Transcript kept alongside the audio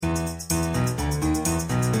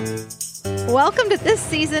Welcome to this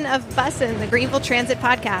season of Bussin', the Greenville Transit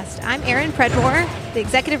Podcast. I'm Erin Predmore, the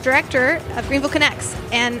Executive Director of Greenville Connects.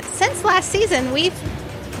 And since last season,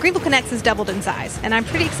 Greenville Connects has doubled in size. And I'm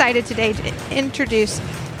pretty excited today to introduce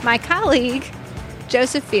my colleague,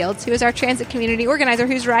 Joseph Fields, who is our transit community organizer,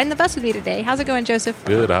 who's riding the bus with me today. How's it going, Joseph?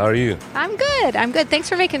 Good. How are you? I'm good. Thanks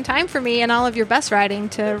for making time for me and all of your bus riding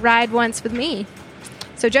to ride once with me.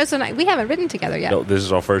 So Joseph and I, we haven't ridden together yet. No, this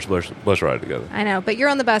is our first bus ride together. I know, but you're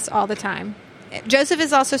on the bus all the time. Joseph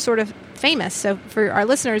is also sort of famous. So for our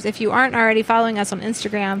listeners, if you aren't already following us on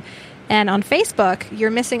Instagram and on Facebook,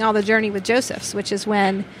 you're missing all the Journey with Josephs, which is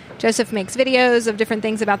when Joseph makes videos of different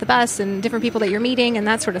things about the bus and different people that you're meeting and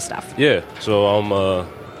that sort of stuff. Yeah. So I'm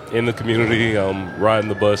in the community. I'm riding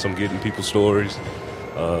the bus. I'm getting people's stories.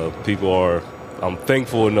 I'm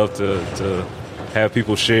thankful enough to have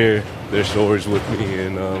people share their stories with me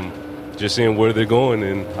and just seeing where they're going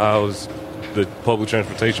and how's the public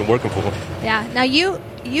transportation working for them. Yeah. Now,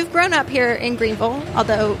 you've grown up here in Greenville,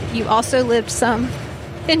 although you also lived some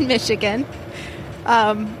in Michigan.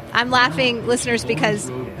 I'm laughing, listeners,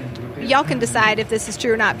 because y'all can decide if this is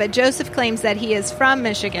true or not, but Joseph claims that he is from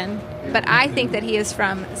Michigan, but I think that he is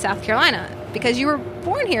from South Carolina because you were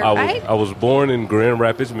born here, right? I was born in Grand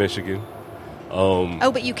Rapids, Michigan.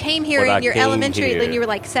 But you came here in your elementary when you were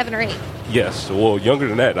like 7 or 8. Yes. Well, younger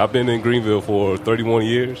than that. I've been in Greenville for 31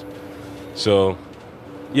 years. So,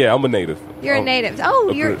 yeah, I'm a native. You're a native.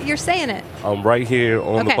 Oh, you're saying it. I'm right here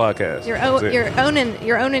on the podcast. You're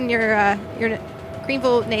owning your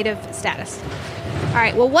Greenville native status. All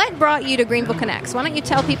right. Well, what brought you to Greenville Connects? Why don't you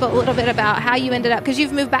tell people a little bit about how you ended up? Because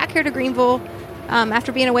you've moved back here to Greenville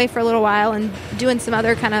after being away for a little while and doing some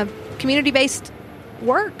other kind of community-based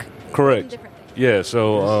work. Correct. Yeah.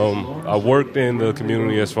 So I worked in the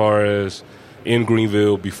community as far as in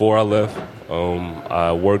Greenville before I left.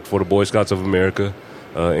 I worked for the Boy Scouts of America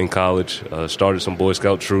in college, started some Boy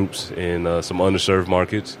Scout troops in some underserved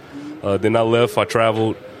markets. Then I left. I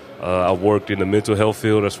traveled. I worked in the mental health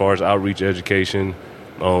field as far as outreach education,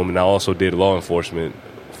 and I also did law enforcement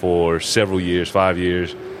for several years, 5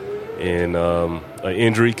 years. And an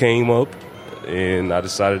injury came up, and I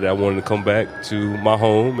decided that I wanted to come back to my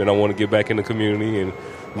home, and I want to get back in the community. And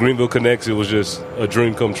Greenville Connects, it was just a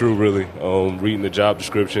dream come true, really, reading the job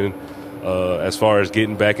description. As far as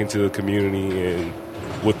getting back into the community and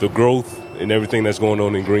with the growth and everything that's going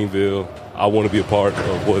on in Greenville, I want to be a part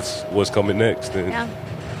of what's coming next. And yeah.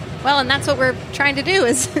 Well, and that's what we're trying to do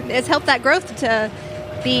is help that growth to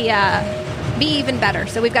be even better.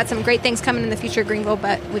 So we've got some great things coming in the future of Greenville,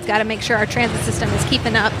 but we've got to make sure our transit system is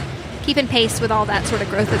keeping pace with all that sort of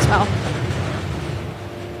growth as well.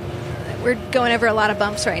 We're going over a lot of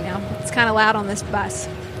bumps right now. It's kind of loud on this bus.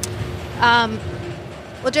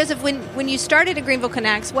 Well, Joseph, when you started at Greenville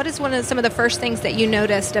Connects, what is some of the first things that you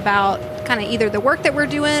noticed about kind of either the work that we're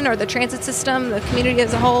doing or the transit system, the community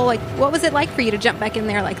as a whole? Like, what was it like for you to jump back in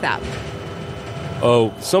there like that?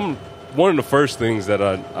 One of the first things that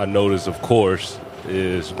I noticed, of course,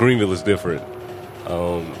 is Greenville is different.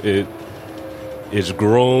 It's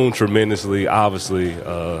grown tremendously, obviously.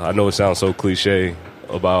 I know it sounds so cliche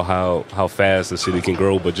about how fast the city can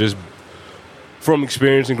grow, but just from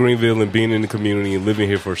experience in Greenville and being in the community and living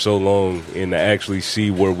here for so long and to actually see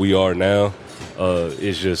where we are now,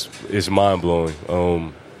 it's mind-blowing.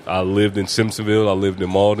 I lived in Simpsonville, I lived in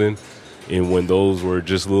Malden, and when those were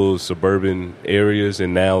just little suburban areas,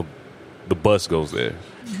 and now the bus goes there.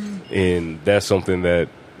 Mm-hmm. And that's something that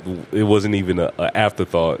it wasn't even an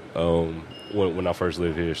afterthought when I first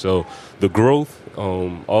lived here. So the growth,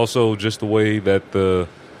 also just the way that the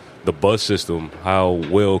bus system, how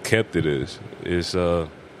well kept it is. It's a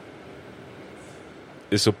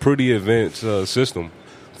pretty advanced system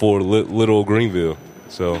for little Greenville.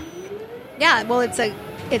 So yeah, well, it's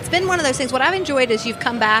been one of those things. What I've enjoyed as you've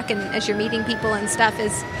come back and as you're meeting people and stuff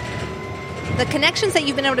is the connections that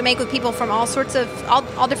you've been able to make with people from all sorts of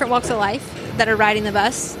all different walks of life that are riding the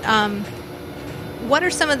bus. What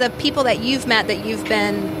are some of the people that you've met that you've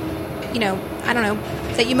been, I don't know,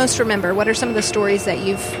 that you most remember? What are some of the stories that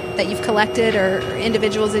you've collected or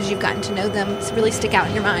individuals as you've gotten to know them really stick out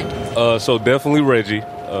in your mind? So definitely Reggie.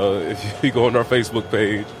 If you go on our Facebook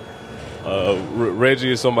page,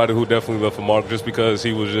 Reggie is somebody who definitely left a mark just because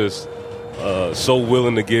he was just so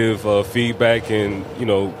willing to give feedback. And,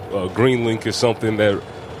 GreenLink is something that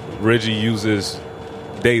Reggie uses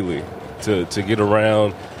daily to get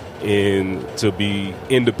around and to be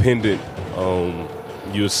independent.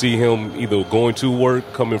 You'll see him either going to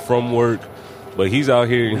work, coming from work, but he's out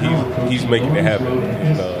here and he's making it happen.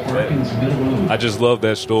 And I just love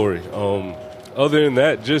that story. Other than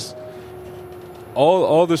that, just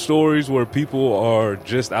all the stories where people are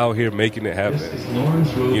just out here making it happen.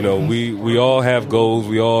 You know, we all have goals,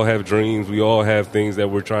 we all have dreams, we all have things that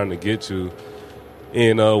we're trying to get to,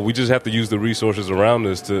 and we just have to use the resources around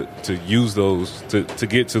us to use those to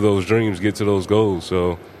get to those dreams, get to those goals.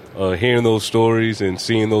 So hearing those stories and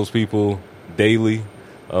seeing those people daily,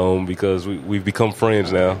 because we've become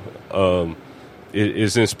friends now,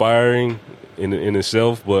 it's inspiring in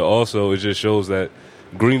itself, but also it just shows that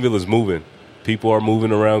Greenville is moving. People are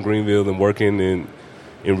moving around Greenville and working and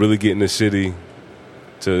really getting the city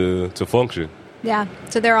to function. Yeah,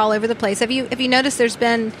 so they're all over the place. Have you noticed there's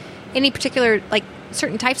been any particular, like,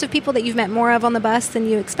 certain types of people that you've met more of on the bus than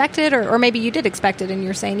you expected, or maybe you did expect it and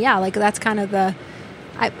you're saying, yeah, like that's kind of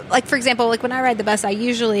like, for example, like when I ride the bus,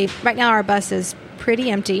 right now our bus is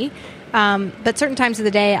pretty empty, but certain times of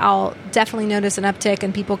the day I'll definitely notice an uptick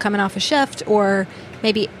in people coming off a shift or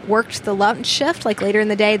maybe worked the lunch shift, like later in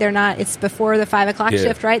the day. It's before the 5 o'clock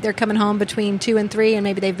shift, right? They're coming home between 2 and 3, and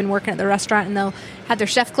maybe they've been working at the restaurant and they'll have their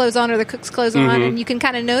chef clothes on or the cook's clothes on, and you can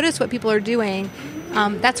kind of notice what people are doing.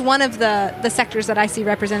 That's one of the sectors that I see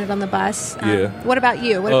represented on the bus. What about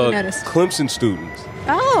you? What have you noticed? Clemson students.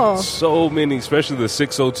 Oh. So many, especially the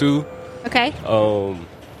 602. Okay.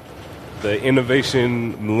 The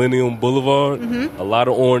Innovation Millennium Boulevard. A lot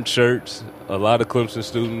of orange shirts, a lot of Clemson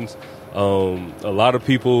students. A lot of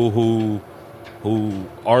people who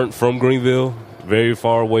aren't from Greenville, very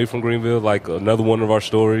far away from Greenville, like another one of our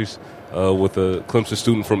stories with a Clemson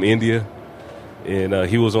student from India. And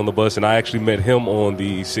he was on the bus, and I actually met him on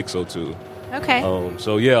the 602. Okay.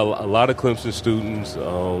 So, yeah, a lot of Clemson students.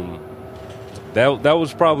 That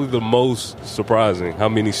was probably the most surprising, how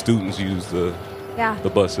many students use the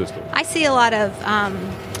bus system. I see a lot of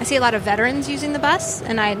veterans using the bus,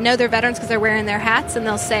 and I know they're veterans because they're wearing their hats, and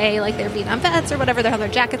they'll say like they're Vietnam vets or whatever. They have their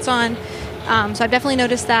jackets on. So I've definitely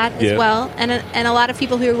noticed that as well, and a lot of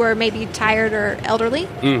people who are maybe tired or elderly,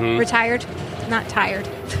 retired, not tired.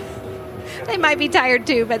 They might be tired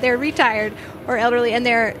too, but they're retired or elderly, and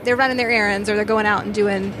they're running their errands or they're going out and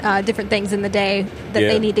doing different things in the day that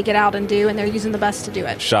they need to get out and do, and they're using the bus to do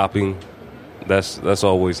it. Shopping, that's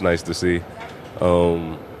always nice to see.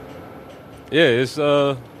 It's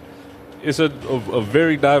a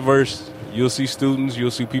very diverse. You'll see students, you'll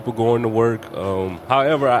see people going to work.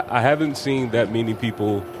 However, I haven't seen that many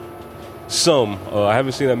people. I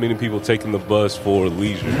haven't seen that many people taking the bus for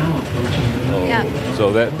leisure.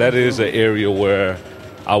 So that is an area where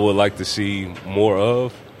I would like to see more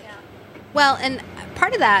of. Yeah. Well, and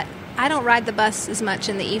part of that, I don't ride the bus as much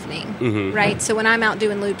in the evening, right? So when I'm out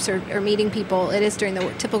doing loops or meeting people, it is during the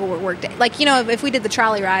typical work day. Like, if we did the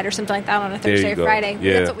trolley ride or something like that on a Thursday or Friday,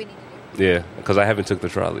 that's what we need to do. Yeah, because I haven't took the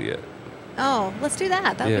trolley yet. Oh, let's do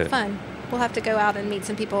that. That would be fun. We'll have to go out and meet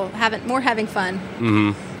some people having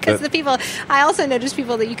fun. Because I also notice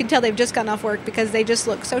people that you can tell they've just gotten off work because they just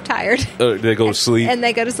look so tired. They go to sleep. And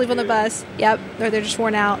they go to sleep on the bus. Yep. Or they're just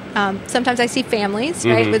worn out. Sometimes I see families,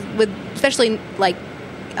 right, with especially like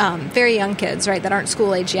very young kids, right, that aren't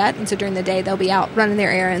school age yet. And so during the day they'll be out running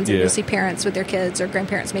their errands, and you'll see parents with their kids or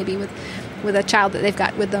grandparents maybe with a child that they've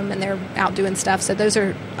got with them, and they're out doing stuff. So those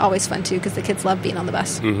are always fun too, because the kids love being on the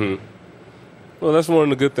bus. Well, that's one of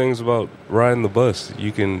the good things about riding the bus.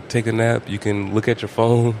 You can take a nap. You can look at your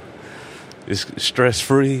phone. It's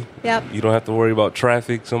stress-free. Yep. You don't have to worry about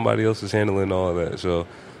traffic. Somebody else is handling all of that. So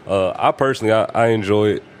I personally, I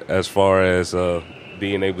enjoy it as far as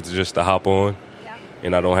being able to hop on. Yep.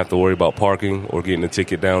 And I don't have to worry about parking or getting a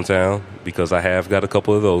ticket downtown, because I have got a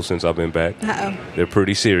couple of those since I've been back. Uh-oh. They're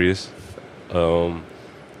pretty serious. So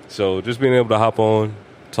just being able to hop on,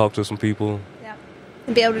 talk to some people.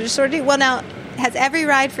 And be able to just sort of do. Well, now, has every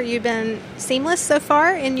ride for you been seamless so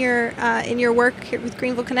far in your work here with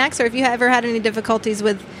Greenville Connects, or have you ever had any difficulties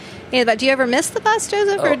with any of that? Do you ever miss the bus,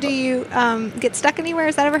 Joseph, or do you get stuck anywhere?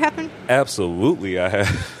 Has that ever happened? Absolutely, I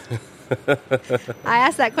have. I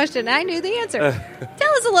asked that question, and I knew the answer.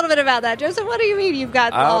 Tell us a little bit about that, Joseph. What do you mean you've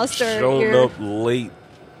got lost? I've shown up late,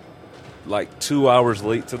 like 2 hours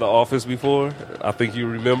late to the office before. I think you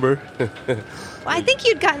remember. Well, I think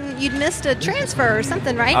you'd missed a transfer or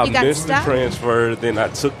something, right? You missed the transfer, then I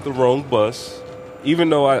took the wrong bus. Even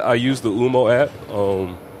though I used the Umo app,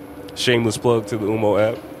 shameless plug to the Umo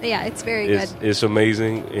app. Yeah, it's very good. It's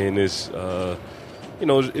amazing, and it's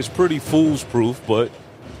it's pretty fool's-proof, but...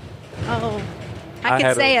 Oh, I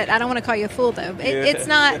can say it. I don't want to call you a fool, though. It's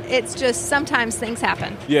not. It's just sometimes things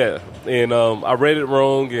happen. Yeah, and I read it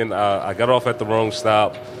wrong, and I got off at the wrong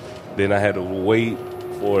stop. Then I had to wait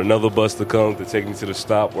for another bus to come to take me to the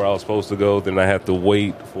stop where I was supposed to go. Then I had to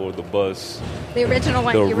wait for the bus. The original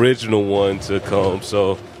one. The original one to come.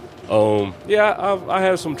 So I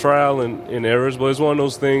have some trial and errors, but it's one of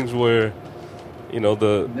those things where,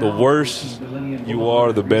 the worse you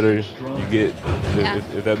are, the better you get.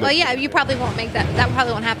 You probably won't make that. That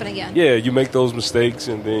probably won't happen again. Yeah, you make those mistakes,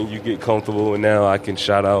 and then you get comfortable, and now I can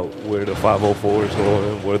shout out where the 504 is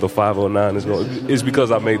going, where the 509 is going. It's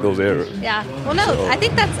because I made those errors. Yeah. Well, no, so, I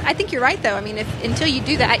think you're right, though. I mean, until you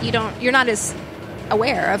do that, you're not as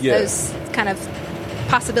aware of those kind of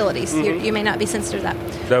possibilities. Mm-hmm. You may not be sensitive to that.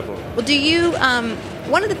 Definitely. Well, do you?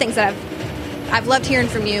 One of the things that I've loved hearing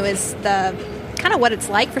from you is the kind of what it's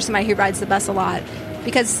like for somebody who rides the bus a lot,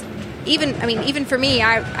 because even for me,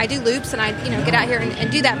 I do loops and I get out here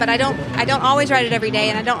and do that, but I don't always ride it every day,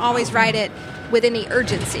 and I don't always ride it with any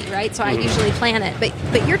urgency, right? So I usually plan it,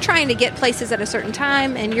 but you're trying to get places at a certain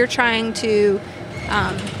time, and you're trying to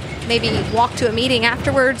maybe walk to a meeting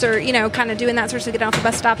afterwards, or kind of doing that sort of get off the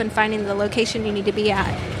bus stop and finding the location you need to be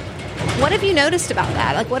at. What have you noticed about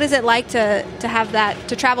that? Like, what is it like to have that,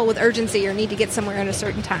 to travel with urgency or need to get somewhere at a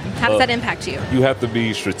certain time? How does that impact you? You have to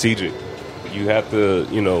be strategic. You have to,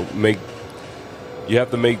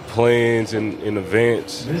 make plans in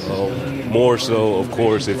advance. More so, of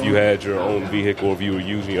course, if you had your own vehicle, or if you were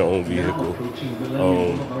using your own vehicle.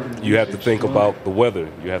 You have to think about the weather.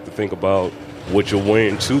 You have to think about what you're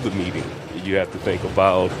wearing to the meeting. You have to think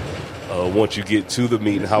about once you get to the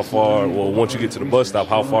meeting, once you get to the bus stop,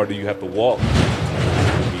 how far do you have to walk?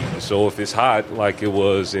 So if it's hot, like it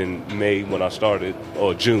was in June when I started,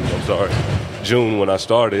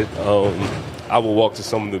 I would walk to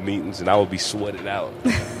some of the meetings and I would be sweated out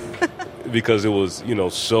because it was,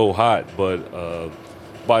 so hot. But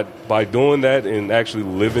by doing that and actually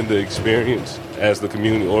living the experience as the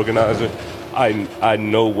community organizer, I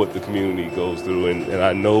know what the community goes through, and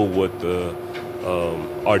I know what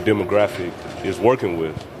our demographic is working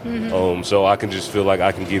with. Mm-hmm. So I can just feel like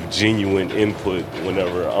I can give genuine input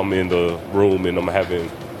whenever I'm in the room and I'm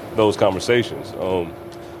having those conversations.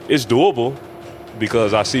 It's doable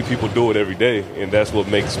because I see people do it every day, and that's what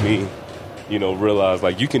makes me, realize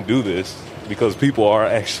like you can do this because people are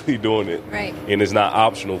actually doing it, right? And it's not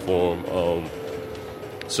optional for them.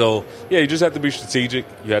 You just have to be strategic.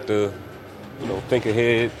 You have to, think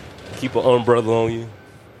ahead, keep an umbrella on you.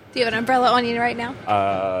 Do you have an umbrella on you right now?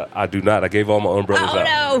 I do not. I gave all my umbrellas out. Oh,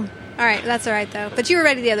 no. All right. That's all right, though. But you were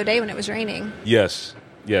ready the other day when it was raining. Yes.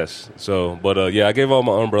 So, I gave all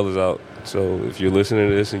my umbrellas out. So if you're listening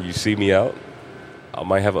to this and you see me out, I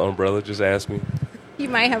might have an umbrella. Just ask me. You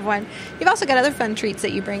might have one. You've also got other fun treats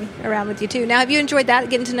that you bring around with you, too. Now, have you enjoyed that,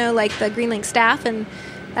 getting to know, like, the GreenLink staff and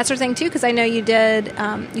that sort of thing, too? Because I know you did,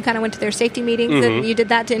 you kind of went to their safety meetings, mm-hmm. and you did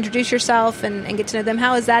that to introduce yourself and get to know them.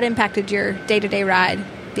 How has that impacted your day-to-day ride?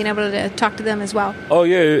 Being able to talk to them as well. Oh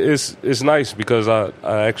yeah, it's nice because I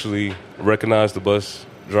actually recognize the bus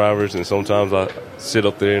drivers, and sometimes I sit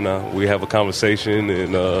up there and we have a conversation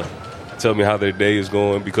and tell me how their day is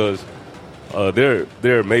going because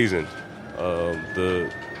they're amazing. The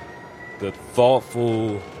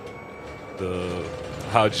thoughtful,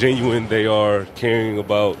 how genuine they are caring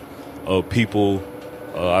about people.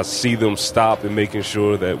 I see them stop and making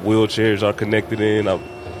sure that wheelchairs are connected in.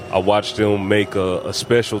 I watched them make a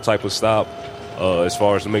special type of stop as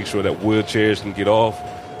far as to make sure that wheelchairs can get off,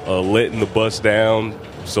 letting the bus down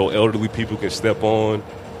so elderly people can step on,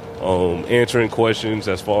 answering questions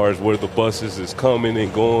as far as where the buses is coming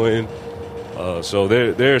and going. So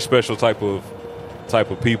they're a special type of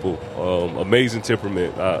people, amazing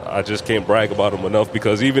temperament. I just can't brag about them enough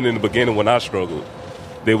because even in the beginning when I struggled,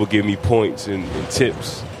 they would give me points and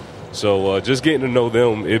tips. So just getting to know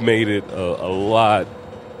them, it made it a lot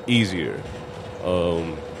easier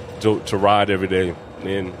to ride every day,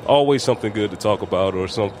 and always something good to talk about or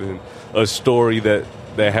a story that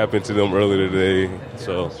happened to them earlier today.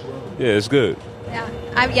 So yeah, it's good.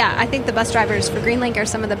 I think the bus drivers for GreenLink are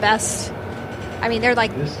some of the best. I mean, they're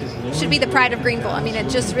like should be the pride of Greenville. I mean, it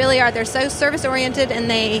just really are. They're so service oriented, and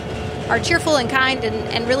they are cheerful and kind,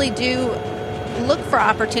 and really do look for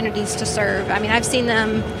opportunities to serve. I mean, I've seen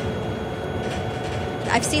them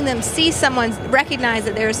see someone, recognize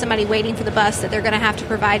that there is somebody waiting for the bus that they're going to have to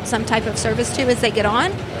provide some type of service to as they get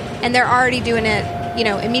on, and they're already doing it,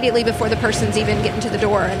 immediately before the person's even getting to the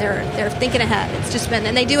door, and they're thinking ahead. It's just been,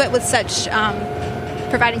 and they do it with such,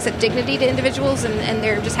 providing such dignity to individuals, and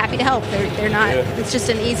they're just happy to help. They're not. Yeah. It's just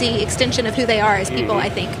an easy extension of who they are as people, mm-hmm. I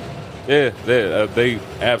think. Yeah, they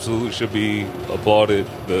absolutely should be applauded.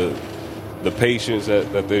 The patience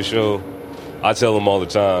that they show. I tell them all the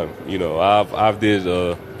time, I've did,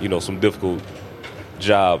 some difficult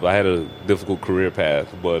job. I had a difficult career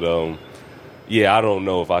path, but, I don't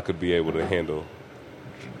know if I could be able to handle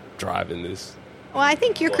driving this Well, I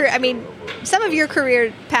think your career, I mean, some of your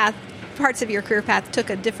career path, parts of your career path took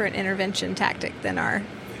a different intervention tactic than our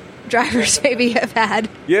drivers maybe have had.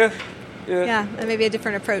 Yeah. Yeah, and maybe a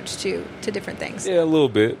different approach to different things. Yeah, a little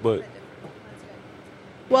bit, but...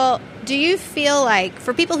 Well, do you feel like,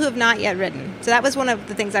 for people who have not yet ridden, so that was one of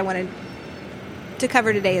the things I wanted to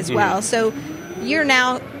cover today as well. So you're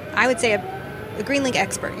now, I would say, a GreenLink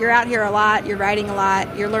expert. You're out here a lot, you're riding a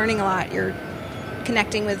lot, you're learning a lot, you're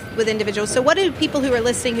connecting with individuals. So what do people who are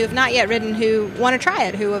listening who have not yet ridden, who want to try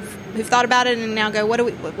it, who've thought about it and now go,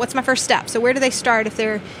 what's my first step? So where do they start if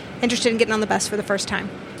they're interested in getting on the bus for the first time?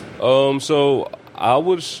 So I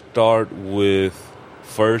would start with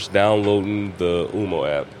first downloading the UMO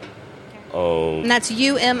app. And that's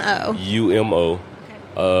UMO. UMO.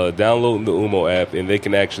 Okay. Downloading the UMO app, and they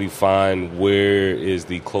can actually find where is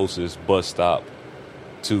the closest bus stop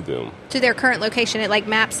to them. To their current location. It like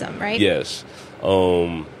maps them, right? Yes.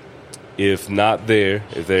 If not there,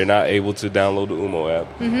 if they're not able to download the UMO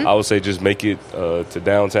app, I would say just make it to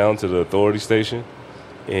downtown, to the authority station,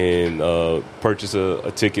 and purchase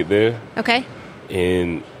a ticket there. Okay.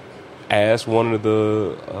 And ask one of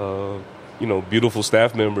the, beautiful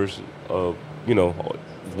staff members,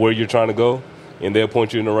 where you're trying to go, and they'll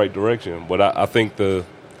point you in the right direction. But I think the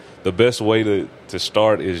best way to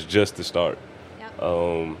start is just to start.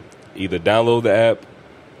 Yep. Either download the app,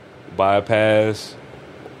 buy a pass,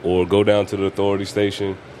 or go down to the authority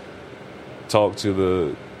station, talk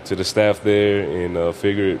to the staff there, and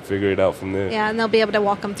figure it out from there. Yeah, and they'll be able to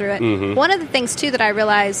walk them through it. Mm-hmm. One of the things, too, that I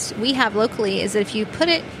realized we have locally is that if you put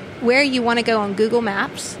it where you want to go on Google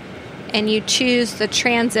Maps and you choose the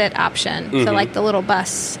transit option, so like the little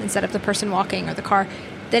bus instead of the person walking or the car,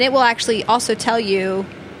 then it will actually also tell you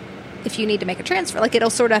if you need to make a transfer. Like, it'll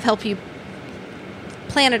sort of help you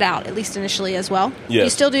plan it out, at least initially as well. Yes. You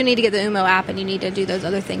still do need to get the UMO app, and you need to do those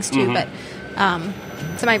other things, too. But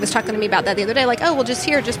somebody was talking to me about that the other day, like, oh, well, just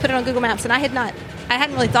put it on Google Maps. And I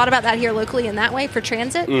hadn't really thought about that here locally in that way for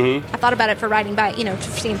transit. I thought about it for riding bike,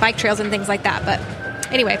 for seeing bike trails and things like that. But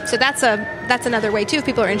anyway, so that's another way, too, if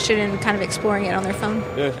people are interested in kind of exploring it on their phone.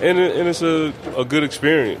 Yeah, and it's a good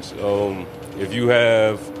experience. If you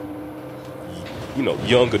have,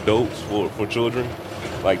 young adults for children,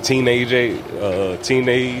 like teenage or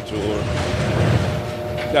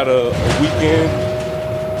got a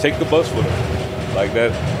weekend, take the bus with them. Like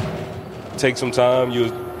that, take some time.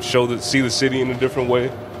 You'll see the city in a different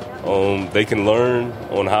way. They can learn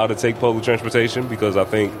on how to take public transportation, because I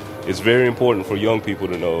think it's very important for young people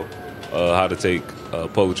to know how to take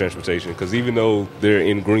public transportation, because even though they're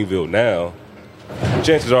in Greenville now,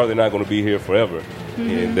 chances are they're not going to be here forever.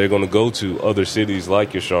 And they're going to go to other cities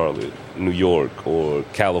like your Charlotte, New York, or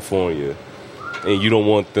California. And you don't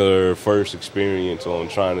want their first experience on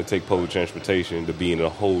trying to take public transportation to be in a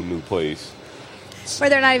whole new place. Where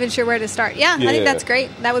they're not even sure where to start. Yeah, I think that's great.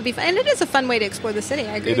 That would be fun. And it is a fun way to explore the city,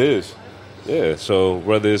 I agree. It is. Yeah, so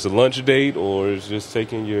whether it's a lunch date or it's just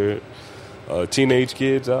taking your teenage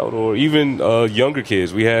kids out, or even younger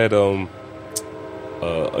kids. We had a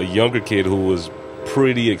younger kid who was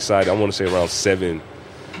pretty excited. I want to say around 7.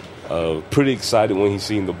 Pretty excited when he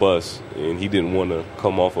seen the bus, and he didn't want to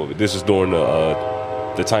come off of it. This is during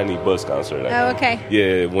the Tiny Bus concert. Oh, okay.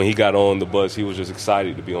 Yeah, when he got on the bus, he was just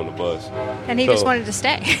excited to be on the bus. And he just wanted to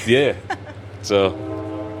stay. Yeah. So.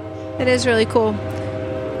 It is really cool.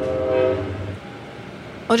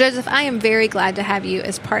 Well, Joseph, I am very glad to have you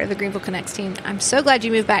as part of the Greenville Connects team. I'm so glad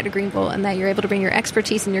you moved back to Greenville and that you're able to bring your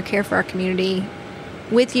expertise and your care for our community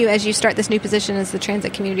with you as you start this new position as the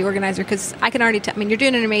transit community organizer, because I can already tell, you're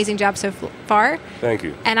doing an amazing job so far. Thank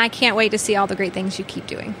you. And I can't wait to see all the great things you keep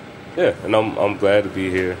doing. Yeah, and I'm glad to be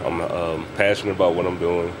here. I'm passionate about what I'm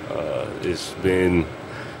doing. It's been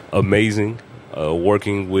amazing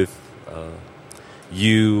working with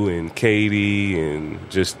you and Katie and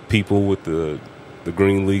just people with the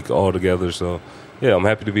GreenLink all together. So, yeah, I'm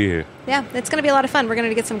happy to be here. Yeah, it's going to be a lot of fun. We're going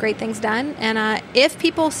to get some great things done. And if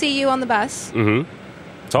people see you on the bus...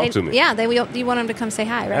 Talk to me. Yeah, you want them to come say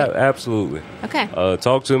hi, right? Absolutely. Okay.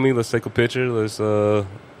 Talk to me. Let's take a picture. Let's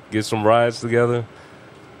get some rides together.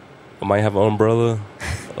 I might have an umbrella.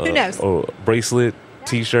 Who knows? Or a bracelet,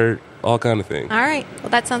 T-shirt, all kind of things. All right. Well,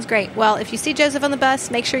 that sounds great. Well, if you see Joseph on the bus,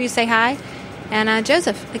 make sure you say hi. And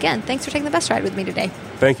Joseph, again, thanks for taking the bus ride with me today.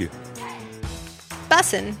 Thank you.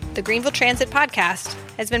 Bussin', the Greenville Transit Podcast,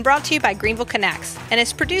 has been brought to you by Greenville Connects and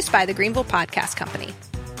is produced by the Greenville Podcast Company.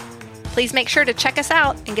 Please make sure to check us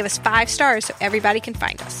out and give us 5 stars so everybody can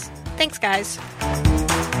find us. Thanks, guys.